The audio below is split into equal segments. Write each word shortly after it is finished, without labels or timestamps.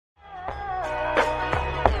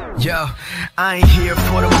Yo, I ain't here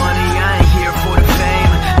for the money, I ain't here for the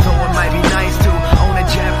fame. Though it might be nice to own a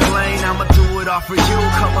jet plane, I'ma do it all for you.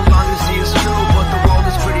 Come along and see it's true, but the world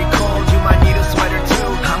is pretty cold. You might need a sweater too.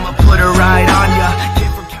 I'ma put a ride on ya.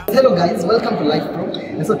 Hello guys, welcome to Life Pro.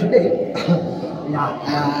 And so today, I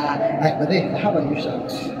have a new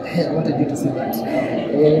shirt. I wanted you to see that.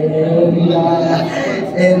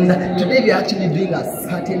 And today we are actually doing a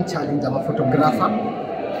certain challenge. I'm a photographer.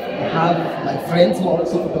 I have my friends who are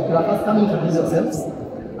also photographers. Come introduce yourselves.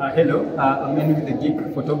 Hello, I'm Manuh, the geek,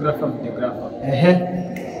 photographer, videographer.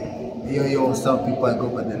 Yo, what's up people? I go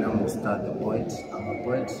by the name of Ustadh, the poet. I'm a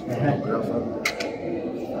poet, photographer.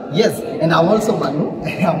 Yes, and I'm also Manuh.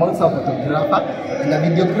 I'm also a photographer and a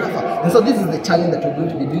videographer. And so this is the challenge that we're going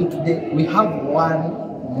to be doing today. We have one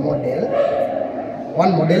model,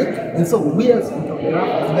 and so we as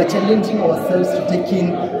photographers, we're challenging ourselves to take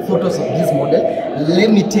in photos of this model.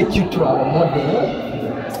 Let me take you to our model.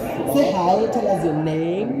 Say hi, tell us your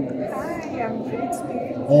name. Hi, I'm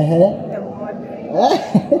Britney. The model.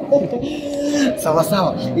 Sawa.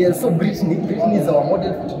 Yeah, so Britney is our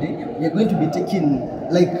model for today. We are going to be taking,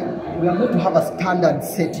 we are going to have a standard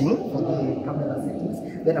setting for the camera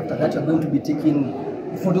settings. Then after that, we are going to be taking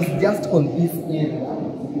photos just on this area.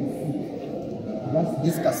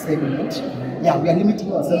 Just this segment. Yeah, we are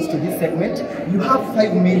limiting ourselves to this segment. You have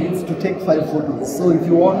 5 minutes to take 5 photos. So if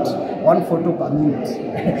you want 1 photo per minute,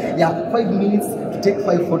 yeah, 5 minutes to take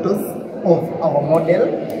 5 photos of our model.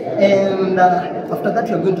 And after that,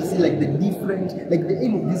 we are going to see the different, the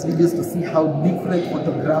aim of this video is to see how different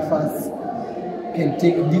photographers can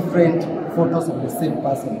take different photos of the same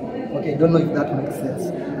person. Okay, don't know if that makes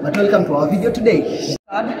sense. But welcome to our video today.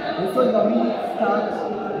 And so your minutes start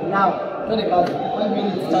now. 5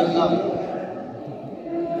 minutes start now.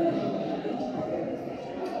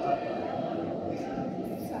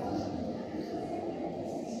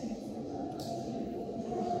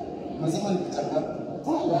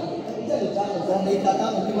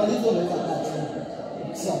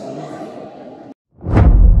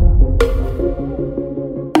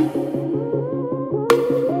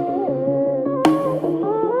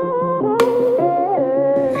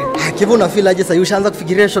 Kivu unafeel aje sasa? Ushaanza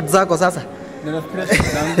kufikiria shot zako sasa? Nafikiria shot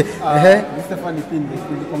zangu. This is the funny thing.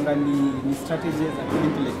 Nilikonga ni strategies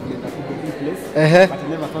according to the place. But I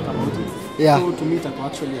never thought about it. Yeah. So to me it was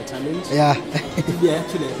actually a challenge. Yeah. It would be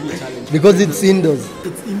actually a real challenge. Because it's indoors.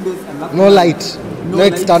 It's indoors and no light. No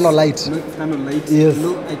external light. No external light. Yes.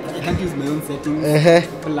 No, I can't use my own settings.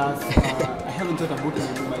 Plus, I haven't thought about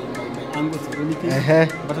my angles or anything.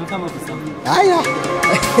 But I'll come up with something. Yeah.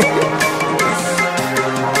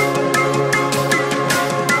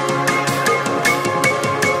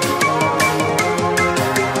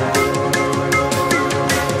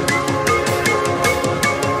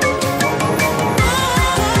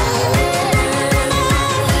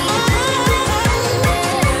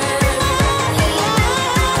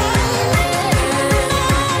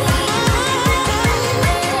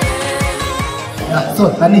 So,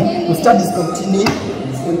 Nani, to start is continuing.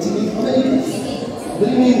 How many minutes? 3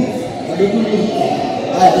 minutes.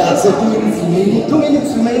 So 2 minutes remaining. 2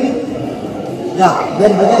 minutes remaining. Yeah,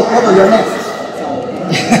 then cover your next.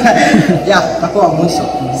 Yeah, takuwa mwisho.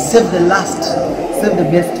 Save the last. Save the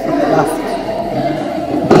best for the last.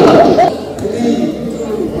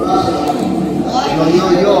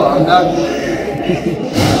 Yo, I'm done.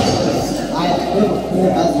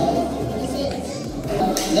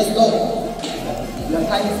 Let's go. Your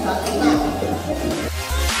time starts now.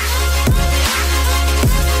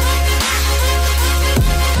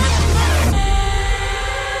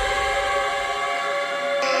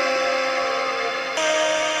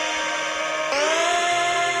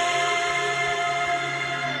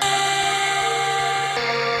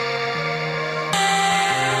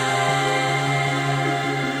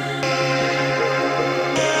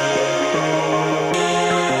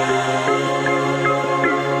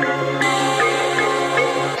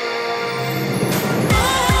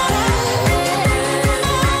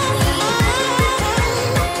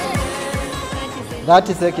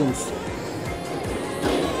 $30 seconds.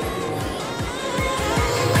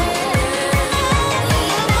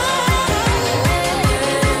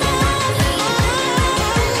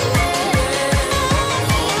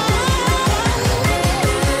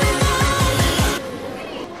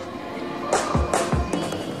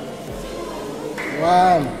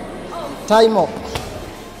 One. Time up.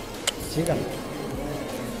 Chicken.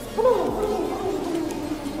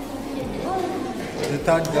 The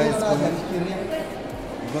third guy is coming.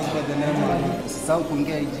 Goes by the name of South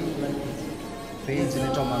Kungia IG page,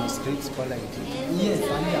 Little Manuscripts, call IG. Yes,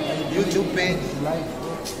 YouTube page, live.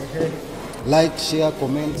 like, share,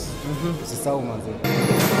 comment. Usisahau manze.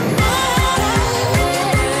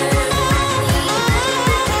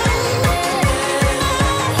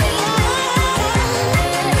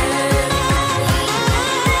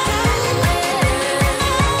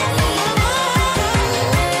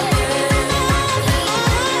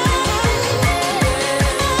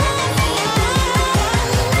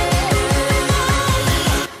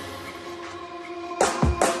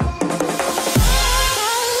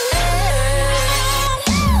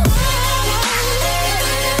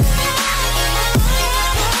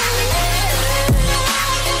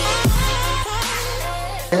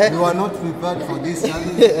 We were not prepared for this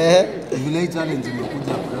challenge. Village challenge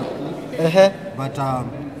imekuja abruptly. But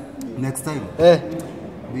next time,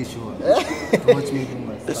 be sure to watch me do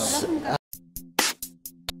my stuff.